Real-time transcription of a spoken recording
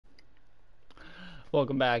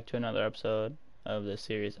Welcome back to another episode of this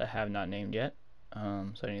series I have not named yet. So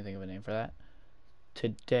I didn't think of a name for that.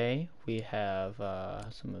 Today we have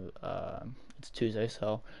it's Tuesday,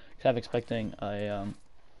 so kind of expecting a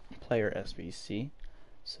player SBC.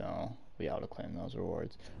 So we ought to claim those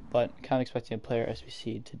rewards. But kind of expecting a player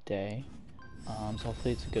SBC today. So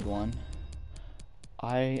hopefully it's a good one.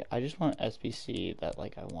 I just want SBC that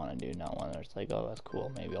like I want to do, not one that's like, oh, that's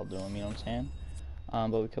cool, maybe I'll do them, you know what I'm saying?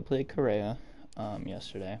 But we completed Correa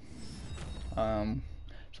yesterday. For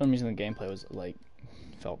some reason the gameplay was like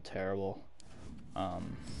felt terrible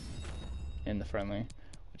in the friendly,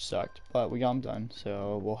 which sucked. But we got them done,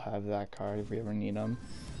 so we'll have that card if we ever need them.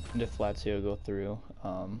 And if Lazio go through,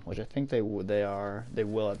 which I think they will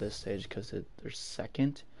at this stage because they're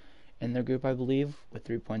second in their group, I believe, with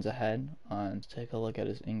 3 points ahead. Let's take a look at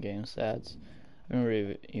his in-game stats. I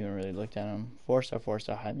haven't even really looked at him.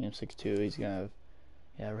 4-star, high medium 6'2". He's gonna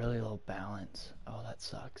have really low balance. Oh, that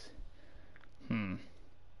sucks. See,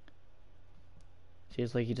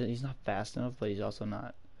 it's like he's not fast enough, but he's also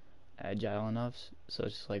not agile enough. So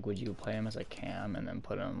it's just like, would you play him as a cam and then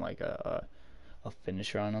put him like a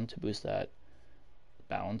finisher on him to boost that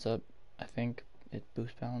balance up? I think it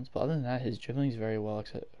boosts balance. But other than that, his dribbling is very well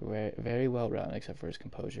rounded, except for his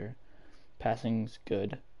composure. Passing's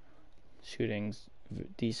good. Shooting's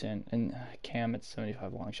decent. And cam at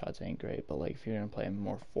 75 long shots ain't great, but like if you're gonna play him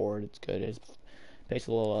more forward, it's good. His base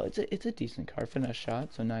a little low. It's a decent card. Finesse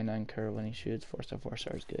shot, so 99 curve when he shoots.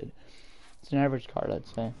 4-star is good. It's an average card, I'd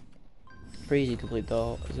say. Pretty easy to complete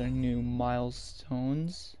though. Is there new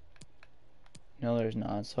milestones? No, there's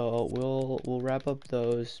not. So we'll wrap up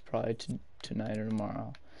those probably tonight or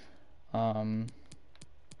tomorrow.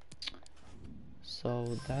 So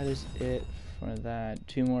that is it for that.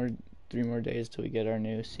 3 more days till we get our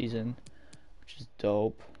new season, which is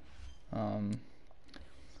dope. Don't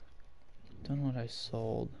know what I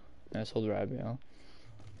sold. I sold Rabio.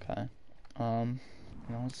 Okay. Now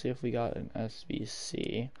let's see if we got an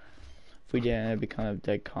SBC. If we didn't, it'd be kind of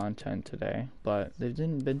dead content today. But they've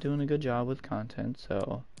been doing a good job with content,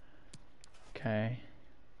 so okay.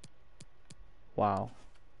 Wow.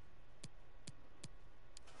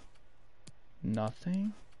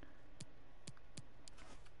 Nothing?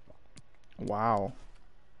 Wow.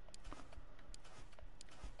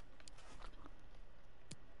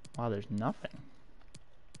 Wow, there's nothing.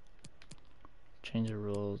 Change the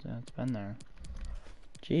rules. Yeah, it's been there.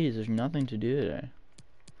 Jeez, there's nothing to do today.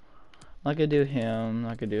 I could do him.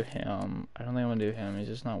 I don't think I'm gonna do him. He's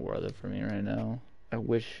just not worth it for me right now. I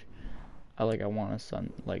wish I want a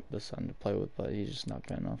son, like the son to play with, but he's just not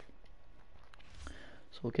good enough.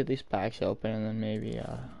 So we'll get these packs open and then maybe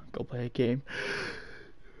go play a game.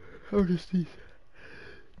 Oh, just these.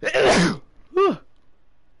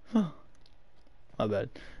 My bad.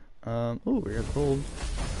 Oh, we got gold.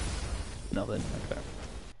 Nothing. Okay.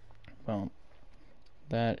 Well,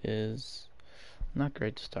 that is not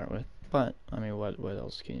great to start with, but I mean, what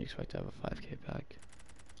else can you expect to have a 5K pack?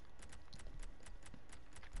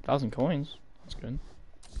 1,000 coins. That's good.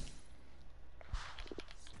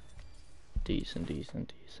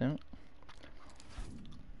 Decent.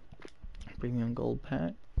 Premium gold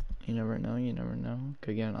pack. You never know.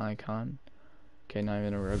 Could get an icon. Okay, not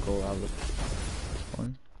even a rare gold out of this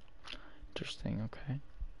one. Interesting. Okay.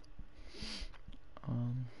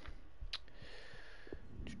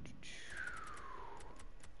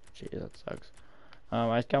 Gee, that sucks.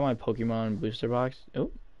 I got my Pokemon booster box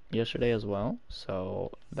yesterday as well,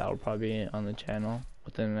 so that'll probably be on the channel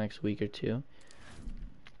within the next week or two.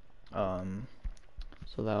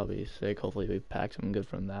 So that'll be sick. Hopefully we pack some good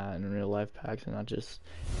from that and real life packs and not just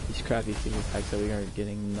these crappy FIFA packs that we are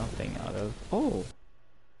getting nothing out of. Oh,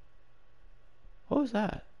 what was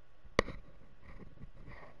that?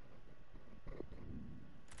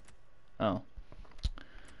 Oh,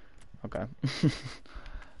 okay.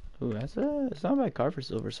 Ooh, it's not a bad card for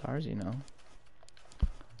Silver Stars, you know.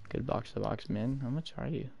 Good box to box min. How much are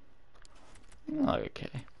you?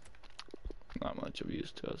 Okay. Not much of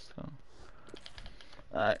use to us though.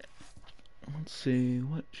 Alright. Let's see,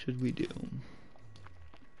 what should we do?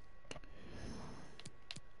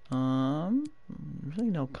 Really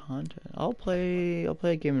no content. I'll play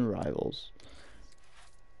a game in Rivals.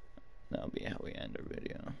 That'll be how we end our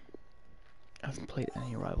video. I haven't played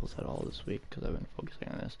any Rivals at all this week because I've been focusing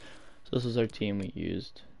on this. So this is our team we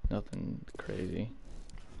used. Nothing crazy.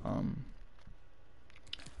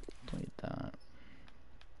 Delete that.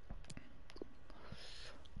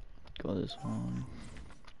 Go this one.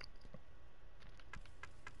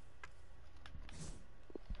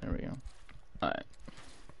 There we go. Alright.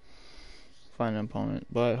 Find an opponent.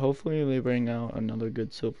 But hopefully they bring out another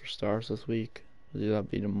good Silver Stars this week. That'll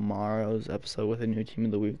be tomorrow's episode with a new team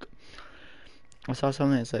of the week. I saw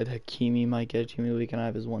something that said Hakimi might get a team of the week, and I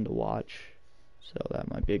have his one to watch. So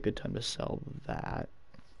that might be a good time to sell that.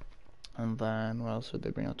 And then, what else would they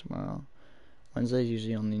bring out tomorrow? Wednesday's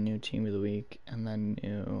usually only new team of the week, and then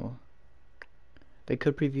new... They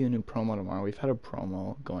could preview a new promo tomorrow. We've had a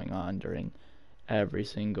promo going on during every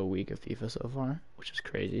single week of FIFA so far, which is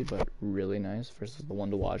crazy, but really nice, versus the one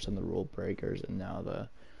to watch and the rule breakers, and now the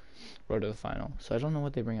road to the final. So I don't know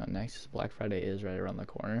what they bring out next, because Black Friday is right around the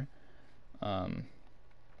corner.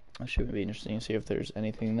 It should be interesting to see if there's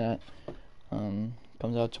anything that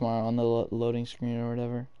comes out tomorrow on the loading screen or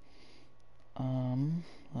whatever. I'm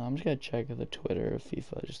just gonna check the Twitter of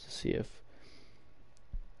FIFA just to see if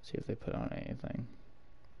they put on anything.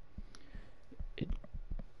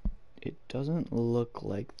 It doesn't look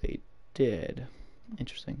like they did.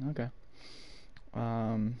 Interesting. Okay.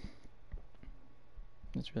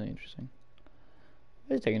 That's really interesting.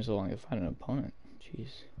 Why is it taking so long to find an opponent?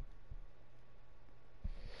 Jeez.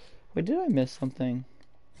 Wait, did I miss something?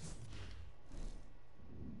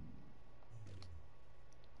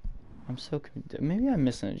 I'm so confused. Maybe I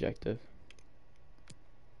missed an objective.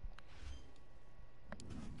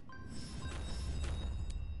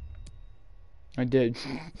 I did.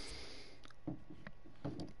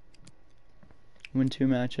 Win 2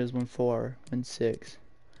 matches, win 4, win 6. See,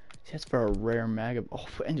 that's for a rare mag. Oh,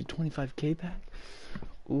 ended 25k pack?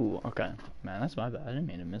 Ooh, okay. Man, that's my bad. I didn't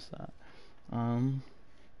mean to miss that.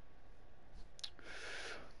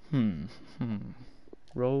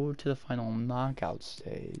 Road to the final knockout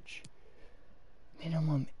stage.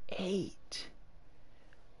 Minimum 8.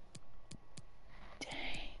 Dang.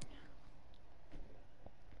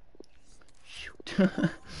 Shoot.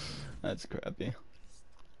 That's crappy.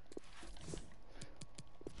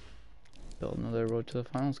 Build another road to the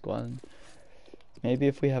final squad. Maybe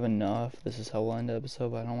if we have enough, this is how we'll end the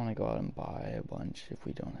episode, but I don't want to go out and buy a bunch if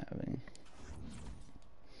we don't have any.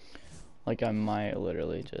 Like, I might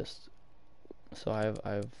literally just... So I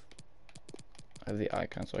have the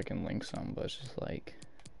icon so I can link some, but it's just like...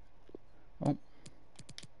 Oh.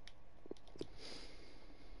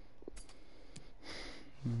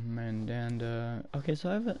 Mandanda... Okay, so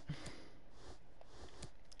I have it...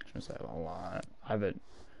 I shouldn't say I have a lot. I have it...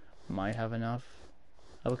 Might have enough.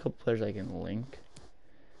 I have a couple players I can link,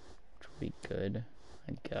 which would be good,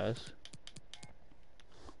 I guess.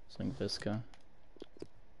 Let's link Visca.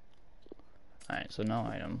 Alright, so no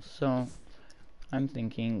items. So I'm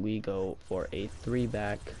thinking we go for a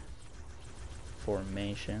 3-back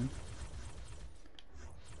formation.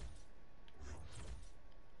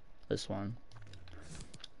 This one.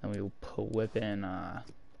 And we will whip in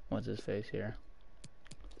what's his face here?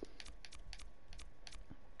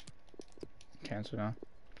 Cancer now.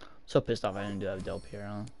 So pissed off I didn't do that with Del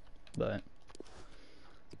Piero, but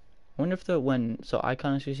I wonder if so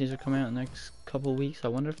icon SBCs are coming out in the next couple weeks. I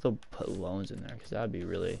wonder if they'll put loans in there, because that would be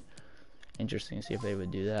really interesting to see if they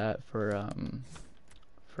would do that for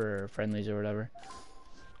friendlies or whatever.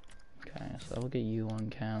 Okay, so we'll get you on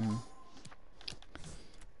cam.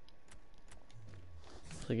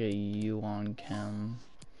 Let's get you on cam.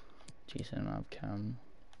 Decent amount of cam.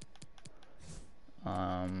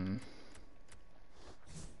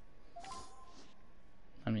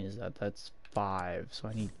 How many is that? That's 5, so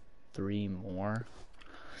I need 3 more.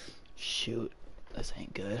 Shoot, this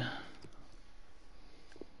ain't good.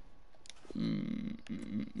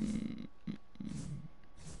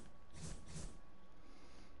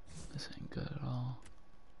 This ain't good at all.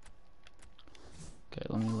 Okay,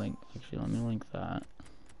 let me link that.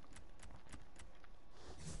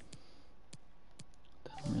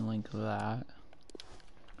 Then let me link that.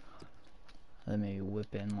 Then maybe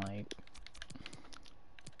whip in like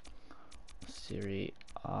Serie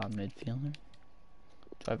A midfielder.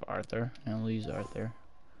 Do I have Arthur? I'll use Arthur,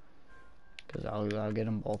 because I'll get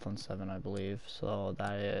them both on 7, I believe. So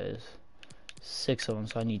that is 6 of them.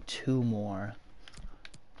 So I need 2 more.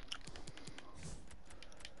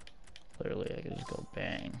 Literally, I could just go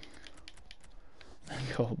bang.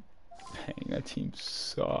 Go bang. That team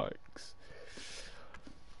sucks.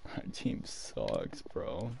 That team sucks,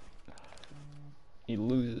 bro. He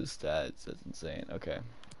loses stats. That's insane. Okay.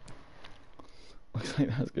 Looks like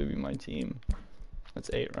that's gonna be my team. That's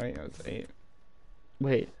 8, right? That's 8.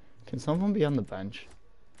 Wait, can someone be on the bench?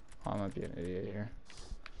 Oh, I might be an idiot here.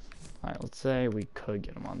 Alright, let's say we could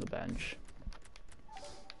get him on the bench.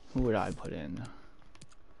 Who would I put in?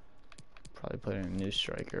 Probably put in a new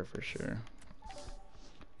striker for sure.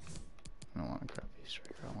 I don't want a crappy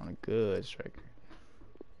striker, I want a good striker.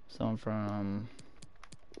 Someone from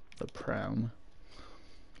the Prem.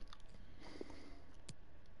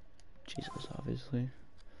 Jesus, obviously.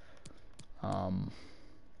 So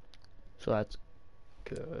that's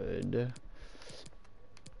good.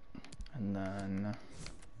 And then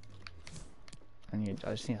I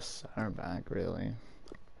just need a center back, really.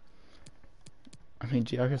 I mean,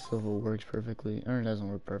 Thiago Silva works perfectly, or it doesn't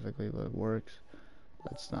work perfectly, but it works.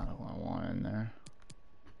 That's not who I want in there.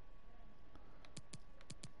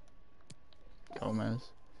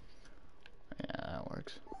 Gomez. Yeah, that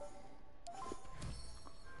works.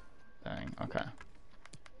 Dang, okay.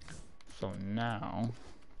 So now,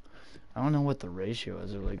 I don't know what the ratio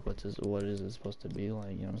is, or like what is it supposed to be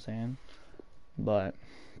like, you know what I'm saying? But,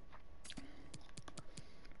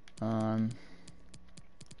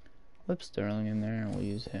 flip Sterling in there and we'll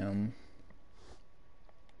use him.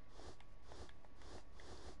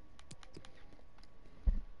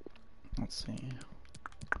 Let's see.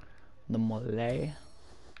 The Malay.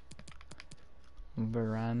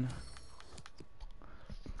 Varane.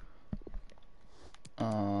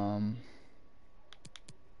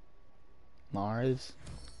 Mars.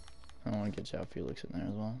 I want to get João Felix in there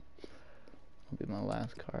as well. That'll be my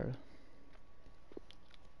last card.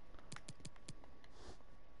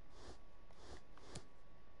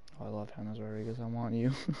 Oh, I love James Rodriguez. I want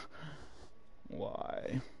you.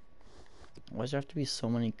 Why? Why does there have to be so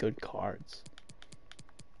many good cards?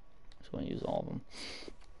 I just want to use all of them.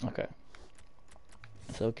 Okay.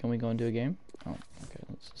 So can we go and do a game? Oh, okay.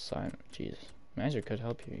 Let's assign. Jeez, manager could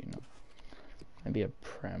help you. You know, maybe a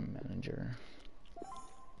prem manager.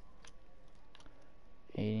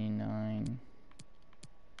 89,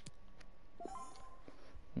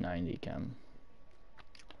 90 chem.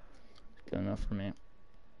 Good enough for me.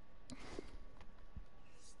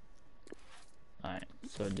 Alright,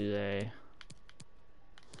 so do they...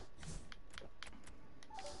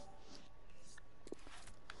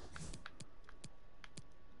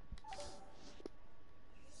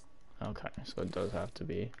 Okay, so it does have to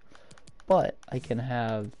be. But I can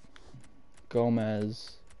have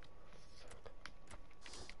Gomez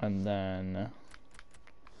and then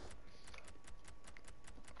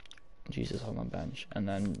Jesus on the bench, and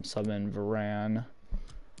then sub in Varane,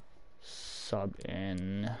 sub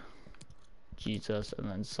in Jesus, and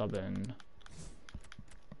then sub in.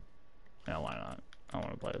 Yeah, why not? I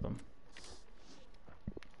want to play them.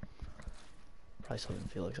 Probably sub in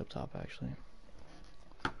Felix up top, actually.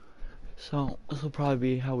 So this will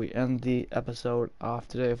probably be how we end the episode off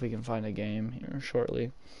today, if we can find a game here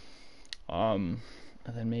shortly.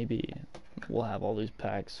 And then maybe we'll have all these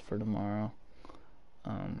packs for tomorrow.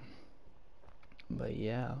 But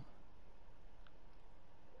yeah.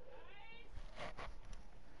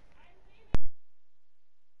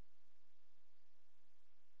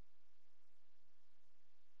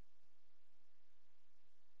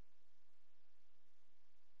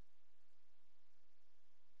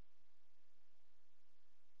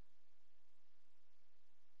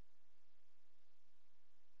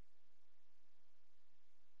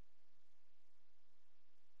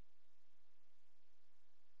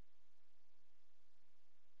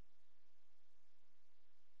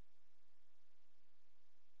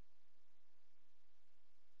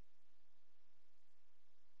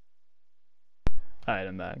 Alright,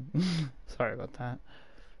 I'm back. Sorry about that.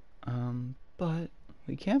 But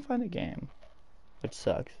we can't find a game, which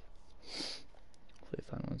sucks. Hopefully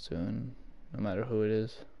find one soon, no matter who it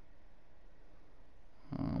is.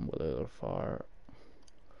 Whether they're far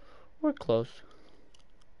or close.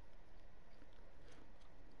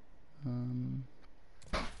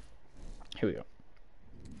 Here we go.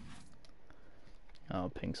 Oh,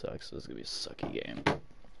 pink sucks. So this is gonna be a sucky game.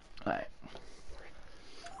 Alright.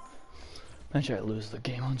 Make sure I lose the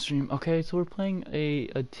game on stream. Okay, so we're playing a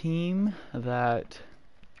team that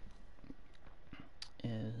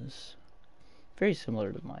is very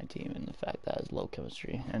similar to my team in the fact that it has low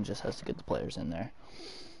chemistry and just has to get the players in there.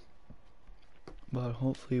 But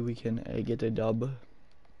hopefully we can get a dub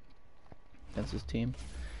against this team.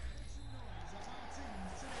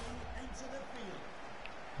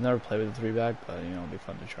 Never played with a 3-back, but you know, it'll be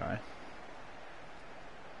fun to try.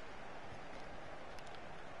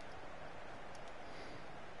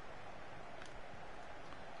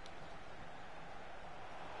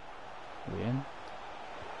 Are we in?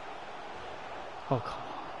 Oh, come on.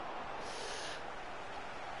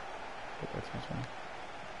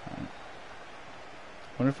 I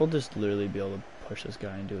wonder if we'll just literally be able to push this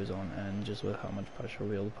guy into his own end just with how much pressure we'll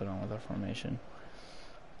be able to put on with our formation.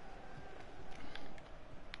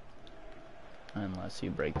 Unless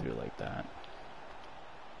you break through like that.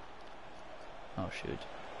 Oh shoot.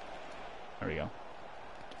 There we go.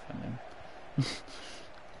 Defending.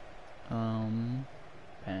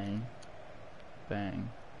 Bang. Bang.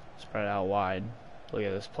 Spread it out wide. Look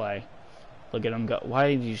at this play. Look at him go.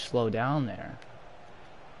 Why did you slow down there?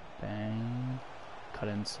 Bang. Cut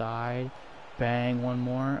inside. Bang, one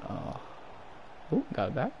more. Oh. Ooh, got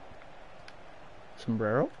it back.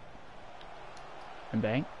 Sombrero. And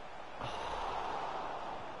bang.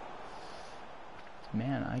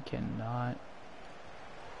 Man, I cannot.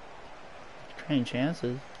 Training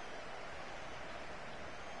chances.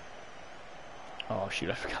 Oh shoot,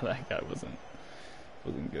 I forgot that guy wasn't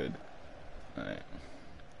good. Alright.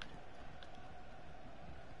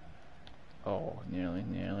 Oh,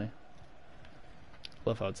 nearly.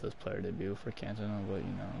 Love how it says player debut for Cantona, but you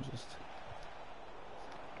know, just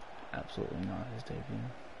absolutely not his debut.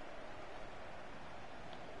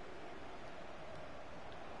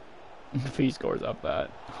 If he scores up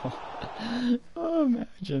that. Oh,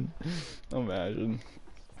 imagine. Alright,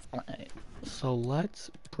 so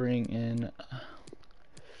let's bring in...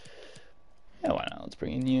 yeah, why not? Let's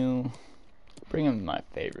bring in you. Bring in my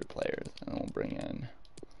favorite players, and we'll bring in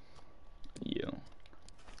you.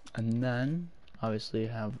 And then, obviously,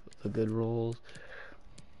 have the good rules.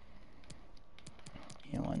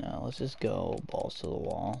 Yeah, why not? Let's just go balls to the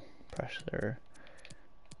wall. Pressure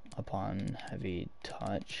upon heavy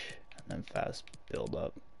touch. And then fast build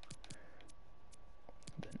up.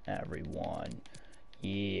 Then everyone.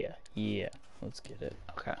 Yeah. Let's get it.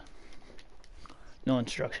 Okay. No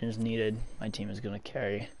instructions needed. My team is gonna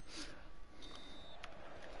carry.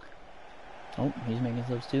 Oh, he's making a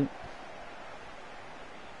substitute.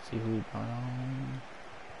 See who he brought on.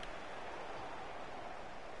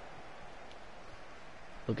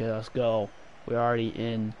 Look at us go. We're already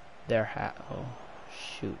in their hat. Oh,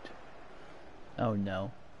 shoot. Oh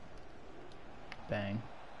no. Bang.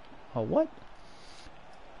 Oh, what?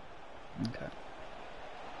 Okay.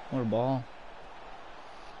 What a ball.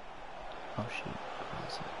 Oh, shoot.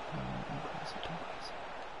 Cross it. Don't cross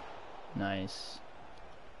it. Nice.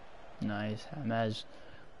 James.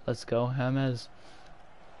 Let's go, James.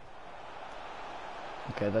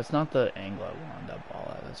 Okay, that's not the angle I wanted that ball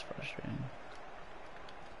at. That's frustrating.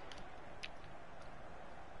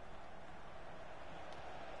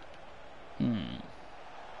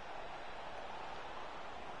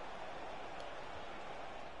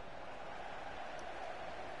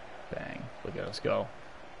 Bang. Look at us go.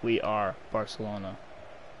 We are Barcelona.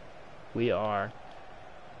 We are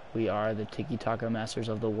the tiki-taka masters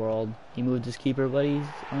of the world. He moved his keeper, but he's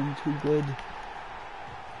too good.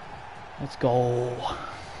 Let's go.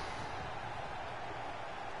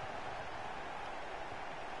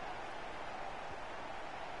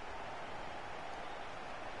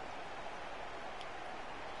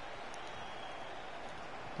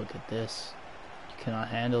 Look at this. You cannot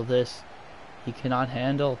handle this. He cannot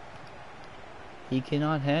handle.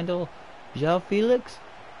 João Felix.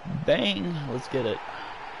 Bang. Let's get it.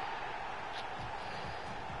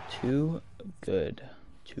 Too good.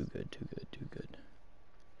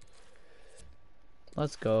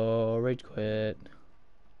 Let's go. Rage quit.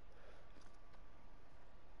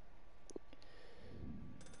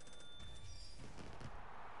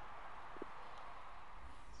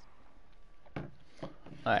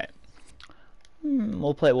 Alright.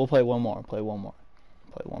 We'll play one more.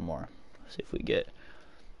 See if we get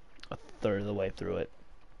a third of the way through it.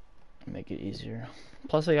 Make it easier.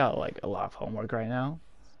 Plus I got like a lot of homework right now.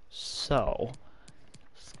 So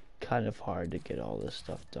it's kind of hard to get all this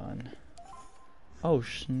stuff done. Oh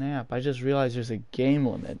snap, I just realized there's a game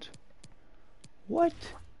limit. What?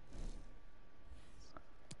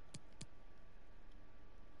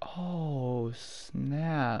 Oh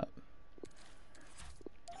snap.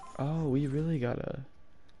 Oh, we really gotta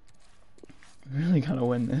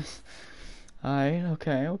win this. Alright,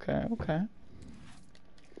 okay.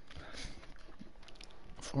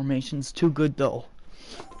 Formation's too good though.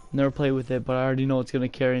 Never played with it, but I already know it's gonna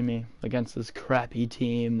carry me against this crappy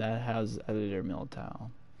team that has Editor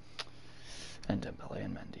Militao and Dembele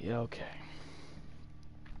and Mendy. Okay.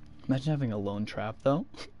 Imagine having a lone trap though.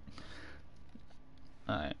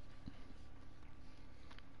 Alright.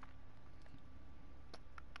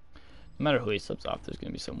 No matter who he subs off, there's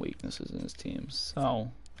gonna be some weaknesses in his team,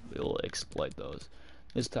 so we'll exploit those.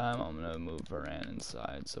 This time I'm gonna move Varane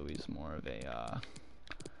inside, so he's more of a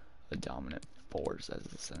dominant force as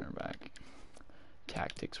the center back.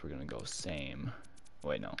 Tactics, we're gonna go same.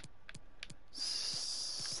 Wait, no.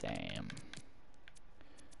 Same.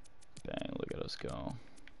 Bang, look at us go.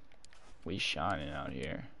 We shining out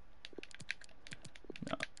here.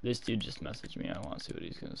 No, this dude just messaged me. I want to see what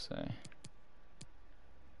he's gonna say.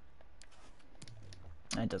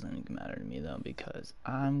 That doesn't even matter to me though, because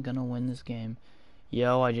I'm gonna win this game.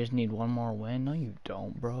 Yo, I just need one more win. No, you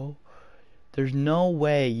don't, bro. There's no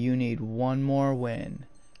way you need one more win.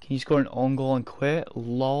 Can you score an own goal and quit?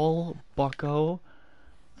 Lol, bucko.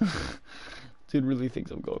 Dude really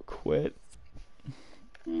thinks I'm gonna quit.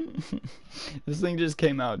 This thing just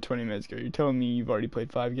came out 20 minutes ago. You're telling me you've already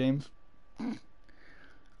played 5 games?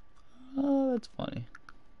 Oh, that's funny.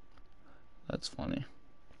 That's funny.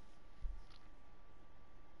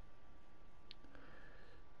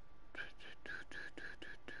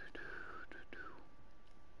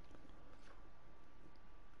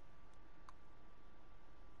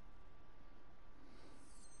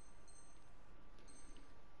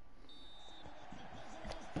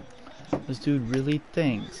 This dude really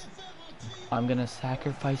thinks I'm gonna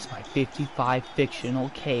sacrifice my 55 fictional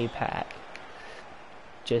K pack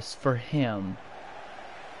just for him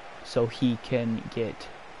so he can get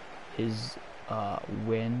his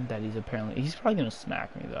win that he's probably gonna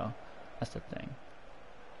smack me though. That's the thing.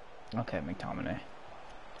 Okay, McTominay.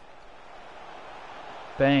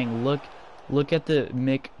 Bang, look at the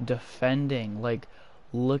Mick defending. Like,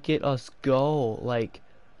 look at us go. Like,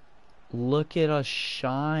 look at us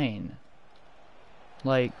shine.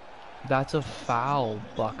 Like, that's a foul,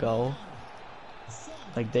 bucko.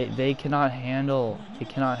 Like, they cannot handle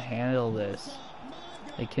this.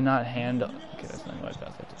 They cannot handle, okay, that's not what I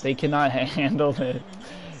thought. They cannot handle it.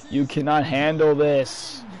 You cannot handle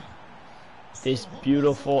this. This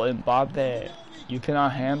beautiful Mbappe. You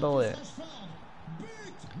cannot handle it.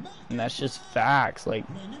 And that's just facts. Like,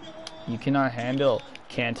 you cannot handle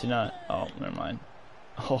Cantona. Oh, never mind.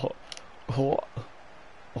 Oh.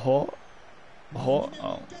 I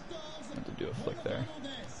have to do a flick there.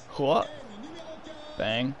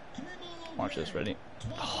 Bang. Watch this, ready?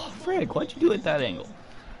 Oh, frick, why'd you do it at that angle?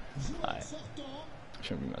 Alright.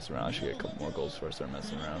 Shouldn't be messing around. I should get a couple more goals before I start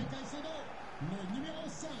messing around.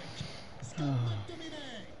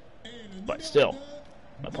 But still,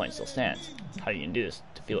 my point still stands. How are you gonna do this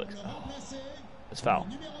to Felix? Oh, it's foul.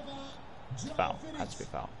 It's foul. Has to be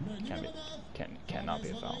foul. Cannot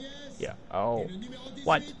be a foul. Yeah. Oh.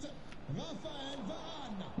 What?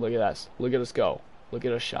 Look at us. Look at us go. Look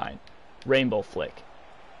at us shine. Rainbow flick.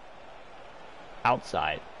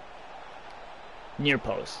 Outside. Near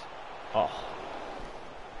post. Oh.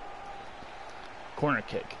 Corner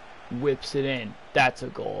kick. Whips it in. That's a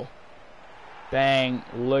goal. Bang.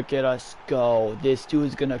 Look at us go. This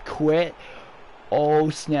dude's gonna quit. Oh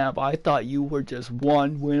snap. I thought you were just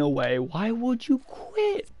one win away. Why would you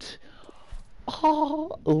quit?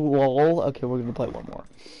 Oh, lol. Okay, we're gonna play one more.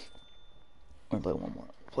 We're gonna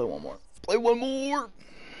play one more.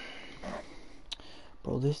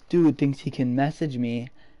 Bro, this dude thinks he can message me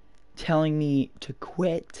telling me to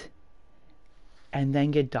quit and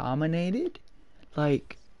then get dominated?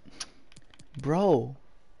 Like, bro,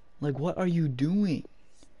 like, what are you doing?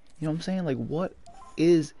 You know what I'm saying? Like, what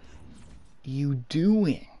is you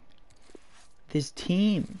doing? This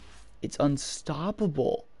team, it's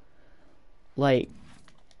unstoppable. Like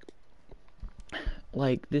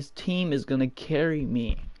this team is gonna carry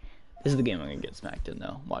me. This is the game I'm gonna get smacked in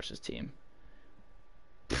though. Watch this team.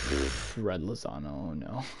 Red Lozano, oh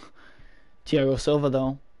no. Thiago Silva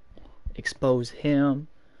though. Expose him.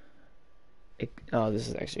 Oh, this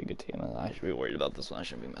is actually a good team. I should be worried about this one. I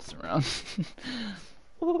shouldn't be messing around.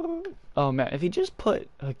 Oh man, if he just put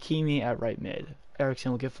Hakimi at right mid,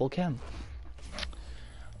 Eriksen will get full chem.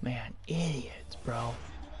 Man, idiots, bro.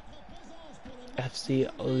 FC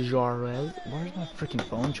Jarez. Where's my freaking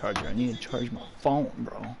phone charger? I need to charge my phone,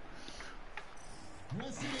 bro.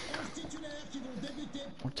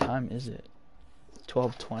 What time is it?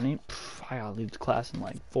 12:20. I gotta leave the class in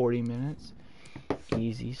like 40 minutes.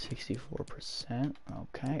 Easy, 64%.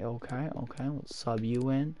 Okay. We'll sub you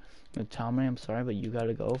in. Tommy, I'm sorry, but you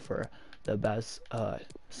gotta go for the best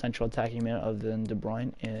central attacking man other than De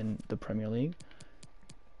Bruyne in the Premier League.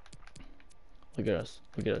 Look at us.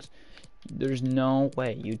 There's no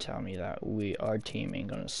way you tell me that our team ain't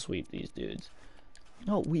gonna sweep these dudes.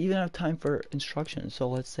 No, we even have time for instructions. So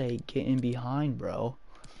let's say get in behind, bro.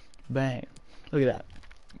 Bang. Look at that.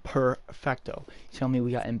 Perfecto. You tell me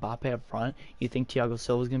we got Mbappe up front? You think Thiago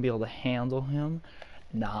Silva's gonna be able to handle him?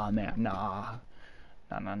 Nah, man. Nah.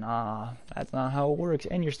 That's not how it works.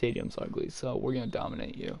 And your stadium's ugly, so we're gonna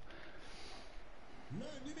dominate you.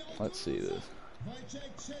 Let's see this.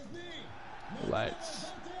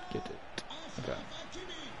 Let's get it. Okay.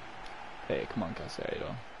 Hey, come on,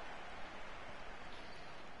 Casado.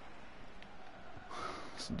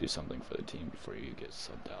 Let's do something for the team before you get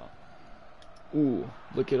subbed out. Ooh,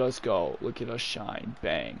 look at us go. Look at us shine.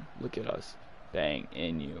 Bang. Look at us. Bang.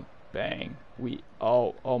 In you. Bang.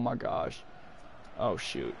 Oh my gosh. Oh,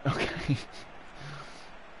 shoot. Okay.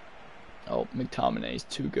 Oh, McTominay's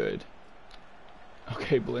too good.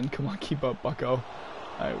 Okay, Blinn, come on, keep up, bucko.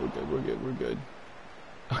 Alright, we're good, we're good, we're good.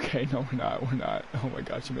 Okay, no, we're not, we're not. Oh my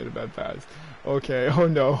gosh, you made a bad pass. Okay, oh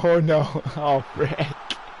no, oh no. Oh, frick.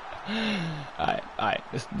 Alright,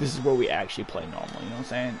 this is where we actually play normal, you know what I'm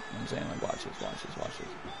saying? You know what I'm saying? Like, watch this, watch this, watch this.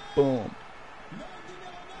 Boom.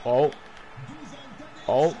 Oh.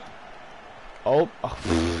 Oh. Oh.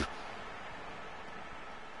 Oh.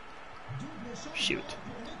 Shoot.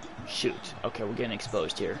 Shoot. Okay, we're getting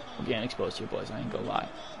exposed here. We're getting exposed here, boys. I ain't gonna lie.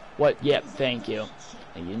 What? Yep, thank you.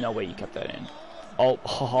 And you know where you kept that in. Oh,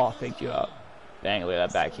 haha, faked you out. Bang, look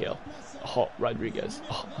at that back heel. Oh, Rodriguez.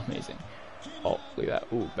 Oh, amazing. Oh, look at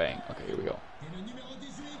that. Ooh, bang. Okay, here we go.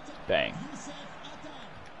 Bang.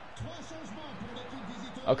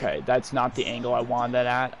 Okay, that's not the angle I wanted that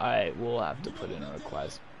at. I will have to put in a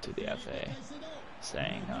request to the FA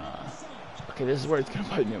saying, okay, this is where it's going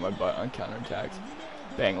to bite me in my butt on counterattacks.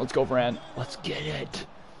 Bang, let's go, Varane. Let's get it.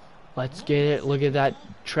 Let's get it. Look at that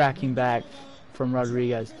tracking back from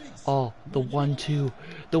Rodriguez. Oh, the 1-2.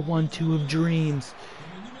 The 1-2 of dreams.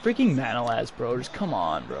 Freaking Manolas, bro. Just come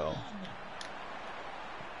on, bro.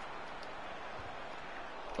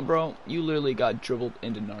 Bro, you literally got dribbled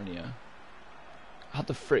into Narnia. How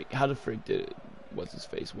the frick did it? What's his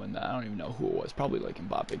face win that? I don't even know who it was. Probably like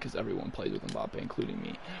Mbappe, because everyone plays with Mbappe, including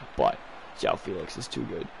me. But João Felix is too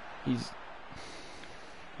good. He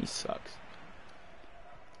sucks.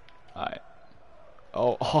 Alright.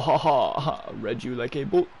 Oh, ha ha ha! Read you like a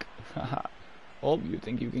book. Oh, you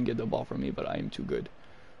think you can get the ball from me, but I am too good.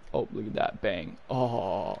 Oh, look at that! Bang!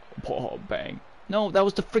 Oh, bang! No, that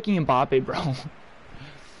was the freaking Mbappe, bro.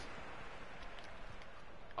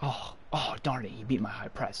 Oh, darn it! He beat my high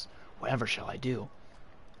press. Whatever shall I do?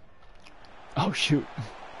 Oh shoot!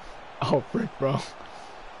 Oh frick, bro!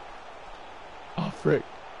 Oh frick!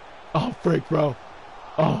 Oh frick, bro!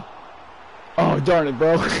 Oh darn it,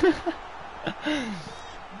 bro!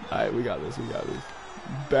 Alright, we got this. We got this.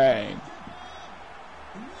 Bang!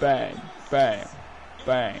 Bang! Bang!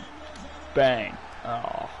 Bang! Bang!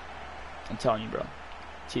 Oh, I'm telling you, bro.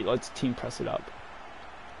 Let's team press it up.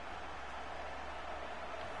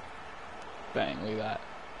 Bang, look at that.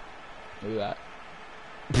 Look at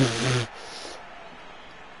that.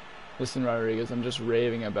 Listen, Rodriguez, I'm just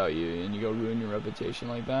raving about you, and you go ruin your reputation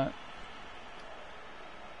like that?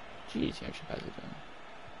 Jeez, you actually passed it down.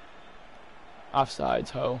 Offsides,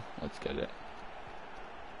 ho. Let's get it.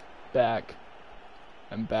 Back.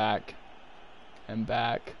 And back. And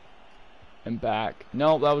back. And back.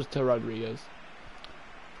 No, that was to Rodriguez.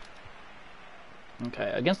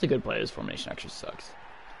 Okay, against the good players, formation actually sucks.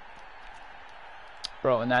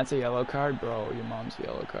 Bro, and that's a yellow card? Bro, your mom's a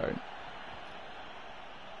yellow card.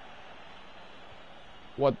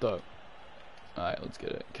 What the? Alright, let's get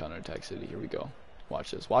it. Counterattack City, here we go. Watch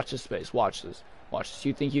this. Watch this space. Watch this. Watch this.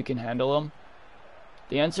 You think you can handle them?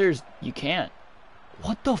 The answer is you can't.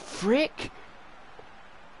 What the frick?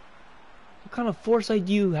 What kind of foresight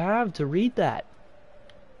do you have to read that?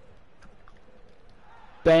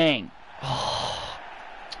 Bang. Oh,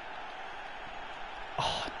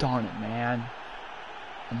 darn it, man.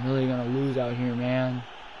 I'm really gonna lose out here, man.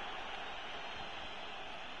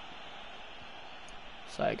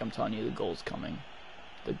 Psych, I'm telling you, the goal's coming.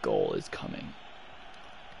 The goal is coming.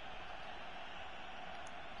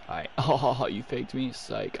 Alright. Oh, you faked me?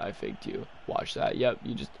 Psych, I faked you. Watch that. Yep,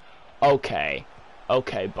 you just... Okay.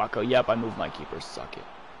 Okay, bucko. Yep, I moved my keeper. Suck it.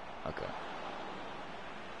 Okay.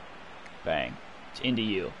 Bang. It's into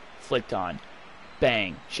you. Flicked on.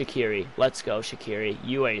 Bang. Shaqiri. Let's go, Shaqiri.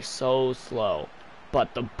 You are so slow.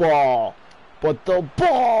 But the ball.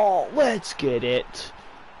 Let's get it.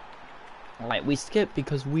 Alright, we skip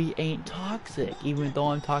because we ain't toxic, even though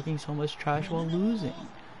I'm talking so much trash while losing.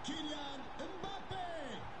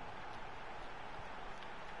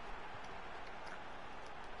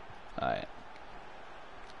 Alright.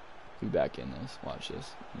 Be back in this. Watch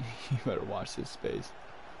this. You better watch this space.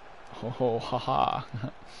 Oh, haha.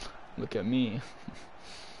 Look at me.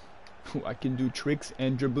 I can do tricks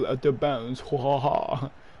and dribble out the bounds. Ho ha ha.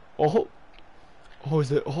 Oh. Oh,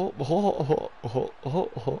 is it? Oh.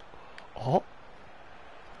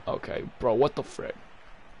 Okay, bro, what the frick?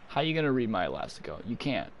 How you gonna read my Elastico? You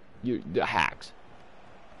can't. The hacks.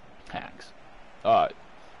 Oh,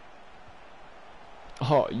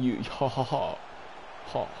 you. Ha ha ha.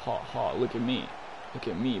 Ha ha ha. Look at me. Look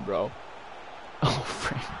at me, bro. Oh,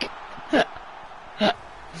 frick.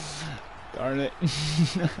 Darn it.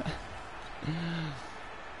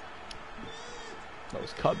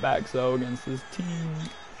 Those cutbacks though against this team.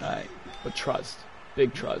 Alright, but trust.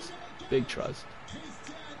 Big trust. Big trust.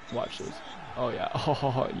 Watch this. Oh yeah.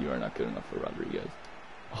 Oh, you are not good enough for Rodriguez.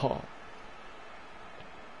 Oh.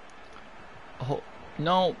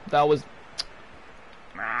 No, that was...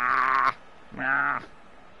 Ah, ah,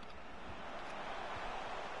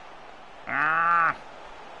 ah.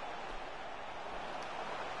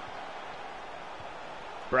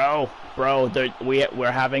 Bro,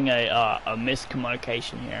 we're having a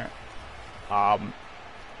miscommunication here.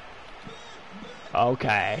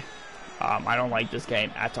 Okay. I don't like this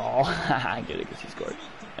game at all. I get it because he scored.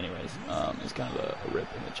 Anyways, it's kind of a rip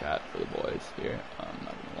in the chat for the boys here. I'm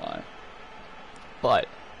not gonna lie. But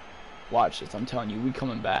watch this. I'm telling you, we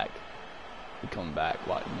coming back. We coming back.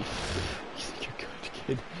 What? You think you're good,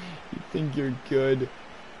 kid? You think you're good?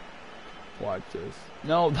 Watch this.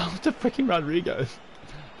 No, that was the freaking Rodriguez.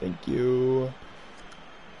 Thank you.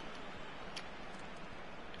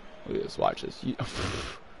 Look at this. Watch this.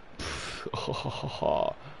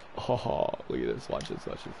 Oh, look at this. Watch this.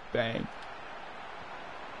 Watch this. Bang.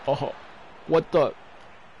 Oh, what the?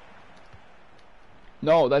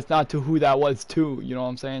 No, that's not to who that was to. You know what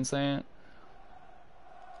I'm saying?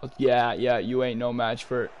 Yeah, you ain't no match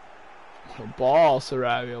for the ball,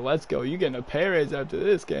 Sarabia. Let's go. You getting a pay raise after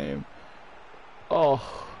this game. Oh,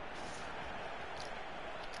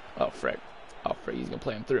 frick. He's gonna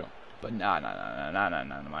play him through. But nah.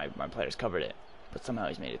 My players covered it. But somehow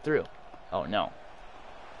he's made it through. Oh no.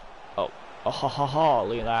 Oh,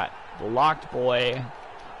 look at that. Blocked boy.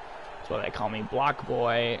 That's what they call me, block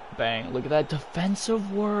boy. Bang. Look at that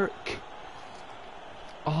defensive work.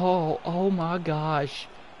 Oh my gosh.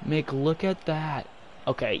 Mick, look at that.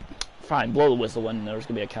 Okay, fine. Blow the whistle when there's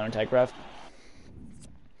going to be a counterattack, ref.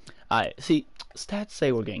 Alright, see, stats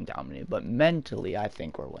say we're getting dominated, but mentally I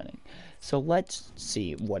think we're winning. So let's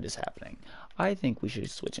see what is happening. I think we should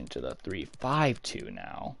switch into the 3-5-2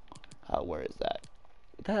 now. Where is that?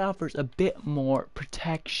 That offers a bit more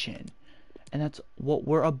protection. And that's what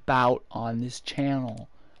we're about on this channel.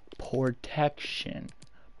 Protection.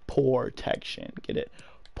 Protection. Get it?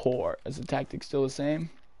 Poor. Is the tactic still the same?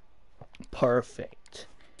 Perfect.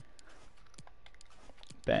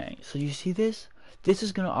 Bang. So you see this? This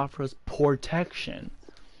is going to offer us protection.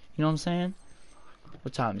 You know what I'm saying?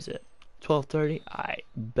 What time is it? 12:30? I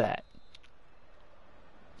bet.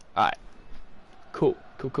 Alright. Cool.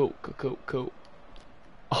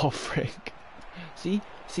 Oh, frick. See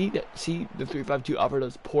the 3-5-2 offered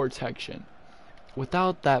us protection.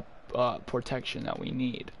 Without that protection that we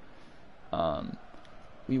need,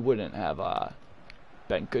 we wouldn't have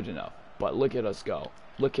been good enough. But look at us go.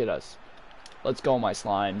 Look at us. Let's go, my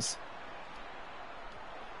slimes.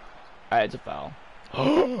 Alright, it's a foul.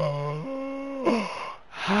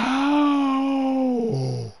 How?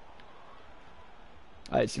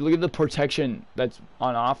 Alright, see, look at the protection that's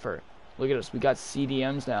on offer. Look at us. We got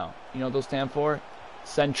CDMs now. You know what those stand for?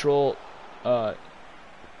 Central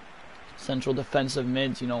defensive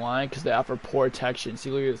mids. You know why? Because they offer protection.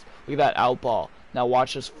 See, look at this. Look at that out ball. Now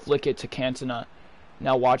watch us flick it to Cantona.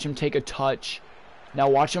 Now watch him take a touch. Now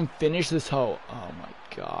watch him finish this hoe. Oh my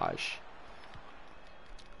gosh.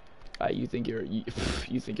 You think your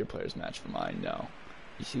player's match for mine? No.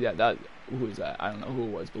 You see that? Who is that? I don't know who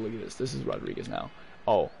it was, but look at this. This is Rodriguez now.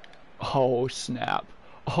 Oh snap.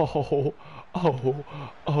 Oh.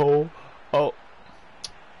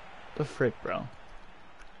 The frick, bro.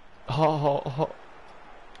 Oh.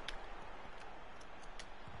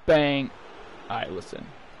 Bang. Alright, listen.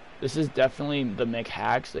 This is definitely the Mick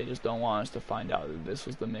hacks. They just don't want us to find out that this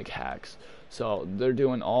was the Mick hacks. So they're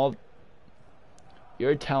doing all.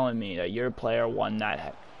 You're telling me that your player won that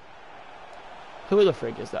hack. Who the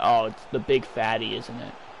frick is that? Oh, it's the big fatty, isn't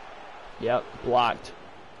it? Yep, blocked.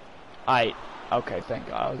 Okay, thank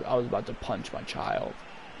God. I was about to punch my child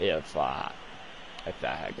if that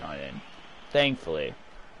had gone in. Thankfully.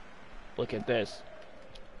 Look at this.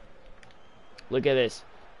 Look at this.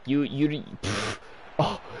 You didn't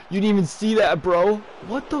even see that, bro.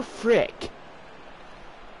 What the frick?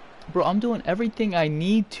 Bro, I'm doing everything I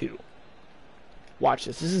need to. Watch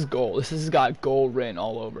this. This is goal. This has got goal written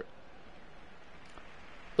all over it.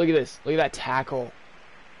 Look at this. Look at that tackle.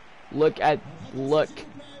 Look. I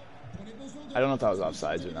don't know if that was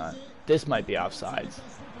offsides or not. This might be offsides.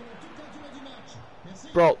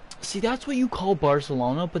 Bro, see, that's what you call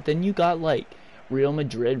Barcelona, but then you got, like, Real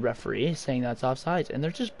Madrid referees saying that's offsides, and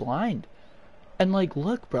they're just blind. And, like,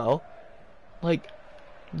 look, bro. Like,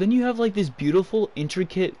 then you have, like, this beautiful,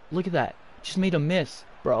 intricate... Look at that. Just made a miss,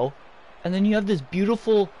 bro. And then you have this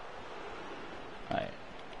beautiful... Alright.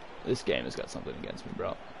 This game has got something against me,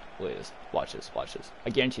 bro. Look at this. Watch this. Watch this. I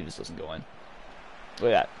guarantee this doesn't go in.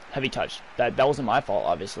 Look at that. Heavy touch. That wasn't my fault,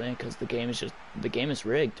 obviously, because the game is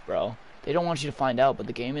rigged, bro. They don't want you to find out, but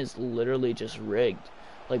the game is literally just rigged.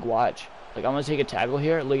 Like, watch. Like, I'm going to take a tackle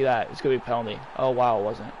here. Look at that. It's going to be a penalty. Oh, wow, it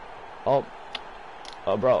wasn't. Oh.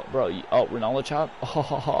 Oh, bro, oh, Ronaldo chop.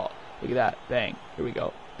 Oh, look at that. Bang. Here we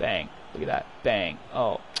go. Bang. Look at that. Bang.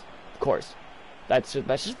 Oh, of course. That's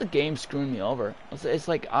just the game screwing me over. It's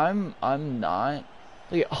like I'm not.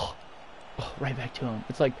 Look at, right back to him.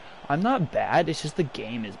 It's like I'm not bad. It's just the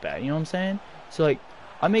game is bad. You know what I'm saying? So like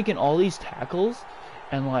I'm making all these tackles,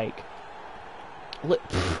 and like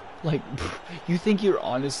you think you're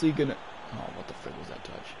honestly gonna? Oh, what the frick was that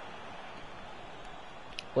touch?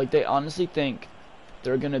 Like they honestly think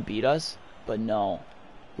they're gonna beat us, but no,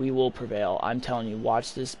 we will prevail. I'm telling you.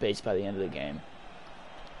 Watch this space by the end of the game.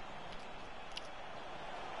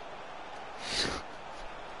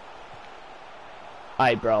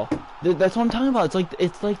 Alright, bro. That's what I'm talking about.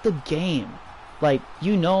 It's like the game. Like,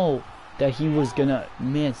 you know that he was gonna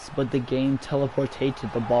miss, but the game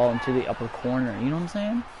teleportated the ball into the upper corner. You know what I'm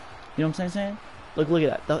saying? You know what I'm saying? Look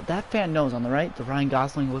at that. That fan knows on the right, the Ryan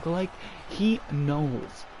Gosling lookalike. He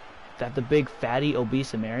knows that the big fatty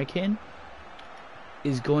obese American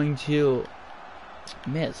is going to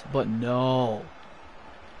miss, but no.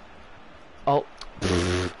 Oh,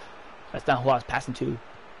 that's not who I was passing to.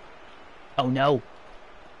 Oh no.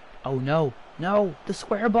 Oh no. No, the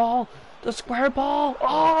square ball. The square ball.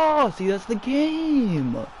 Oh, see, that's the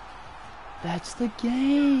game. That's the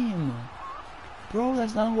game. Bro,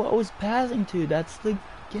 that's not who I was passing to. That's the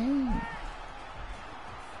game.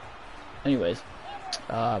 Anyways,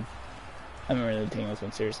 I haven't really taken this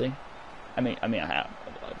one seriously. I mean, I have,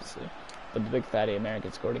 obviously. But the big fatty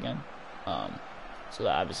American scored again. So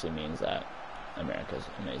that obviously means that America's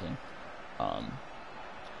amazing.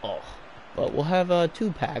 But we'll have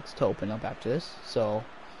 2 packs to open up after this, so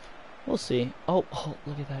we'll see. Oh,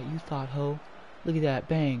 look at that. You thought, ho. Look at that.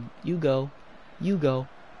 Bang. You go.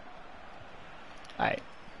 Alright.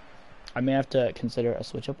 I may have to consider a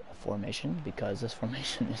switch up of formation because this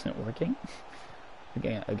formation isn't working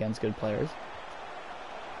against good players.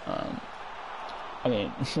 I mean,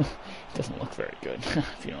 it doesn't look very good,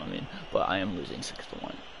 if you know what I mean. But I am losing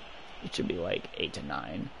 6-1. It should be like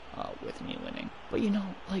 8-9 with me winning. But you know,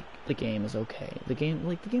 like the game is okay. The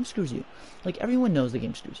game screws you. Like everyone knows the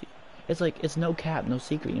game screws you. It's like it's no cap, no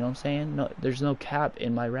secret. You know what I'm saying? No, there's no cap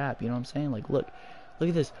in my rap. You know what I'm saying? Like look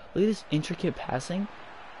at this. Look at this intricate passing.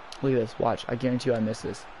 Look at this. Watch. I guarantee you, I miss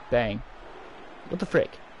this. Bang. What the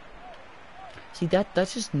frick? See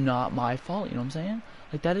that's just not my fault. You know what I'm saying?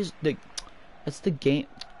 Like that's the game.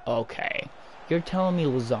 Okay, you're telling me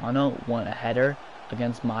Lozano won a header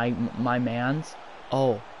against my man's?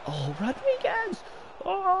 Oh, Rodriguez!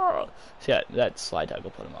 Oh, see that slide tackle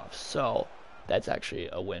put him off. So that's actually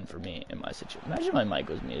a win for me in my situation. Imagine my mic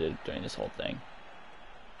was muted during this whole thing.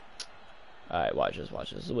 All right, watch this.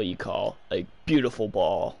 This is what you call a beautiful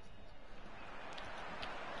ball.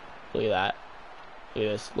 Look at that. Look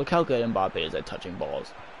at this. Look how good Mbappe is at touching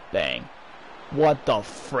balls. Bang. What the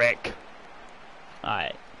frick?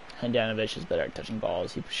 Alright. Handanovic is better at touching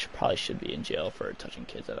balls. He probably should be in jail for touching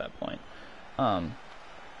kids at that point.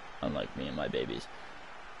 Unlike me and my babies.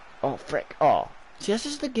 Oh, frick. Oh. See, that's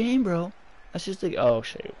just the game, bro. That's just the... Oh,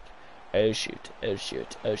 shoot. Oh, shoot.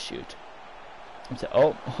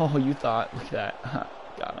 Oh, you thought. Look at that.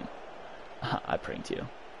 Got him. I pranked you.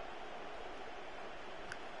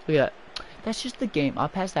 Look at that. That's just the game. I'll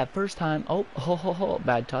pass that first time. Oh,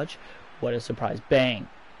 bad touch. What a surprise. Bang.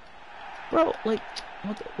 Bro, like,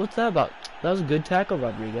 what's that about? That was a good tackle,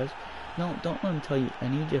 Rodriguez. No, don't let him tell you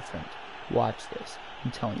any different. Watch this.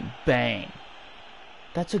 I'm telling you. Bang.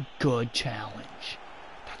 That's a good challenge.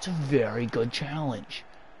 That's a very good challenge.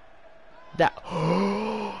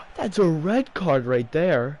 That's a red card right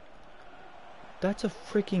there. That's a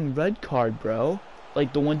freaking red card, bro.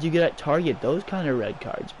 Like the ones you get at Target. Those kind of red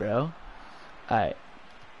cards, bro. Alright.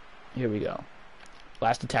 Here we go.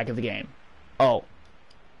 Last attack of the game. Oh,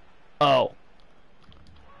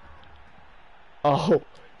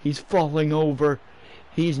 he's falling over.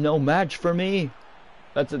 He's no match for me.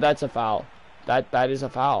 That's a foul. That is a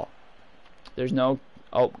foul. There's no...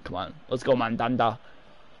 Oh, come on. Let's go, Mandanda.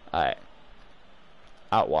 Alright.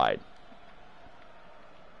 Out wide.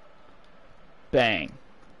 Bang.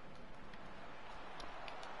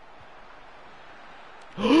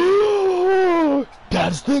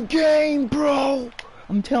 That's the game, bro.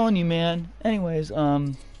 I'm telling you, man. Anyways,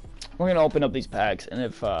 we're gonna open up these packs, and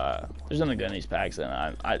if there's nothing good in these packs,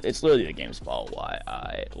 then it's literally the game's fault why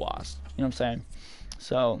I lost. You know what I'm saying?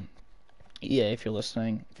 So, yeah, if you're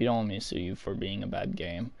listening, if you don't want me to sue you for being a bad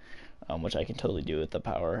game, which I can totally do with the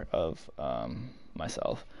power of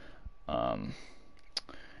myself,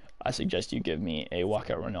 I suggest you give me a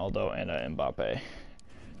walkout Ronaldo and a Mbappe.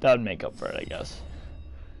 That would make up for it, I guess.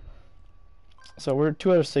 So we're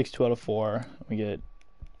 2 out of 6, 2 out of 4. We get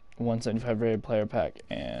 175 rated player pack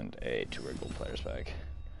and a 2 regular players pack.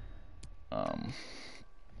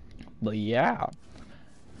 But yeah.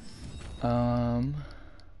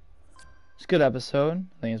 It's a good episode.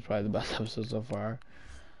 I think it's probably the best episode so far.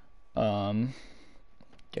 Gameplay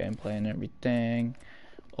and everything.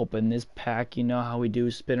 Open this pack, you know how we do,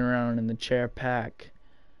 spin around in the chair pack.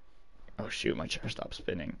 Oh shoot, my chair stopped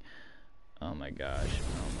spinning. Oh my gosh,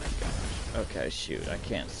 oh my gosh. Okay, shoot, I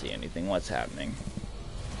can't see anything. What's happening?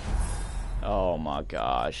 Oh my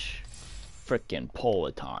gosh. Frickin'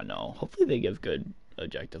 Politano. Hopefully they give good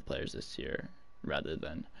objective players this year, rather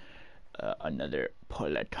than another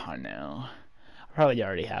Politano. I probably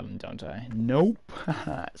already have him, don't I? Nope.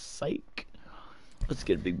 Psych. Let's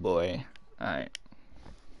get a big boy. Alright.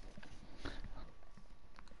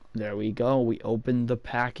 There we go. We opened the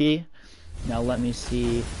packy. Now let me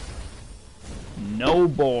see. No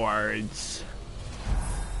boards.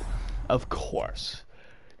 Of course.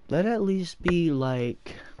 Let at least be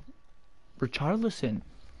like Richarlison.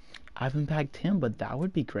 I haven't packed him, but that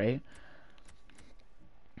would be great.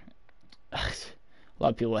 A lot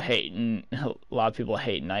of people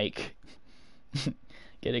hate Nike.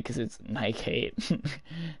 Get it? Because it's Nike hate.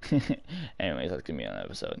 Anyways, that's gonna be an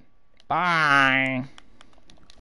episode. Bye.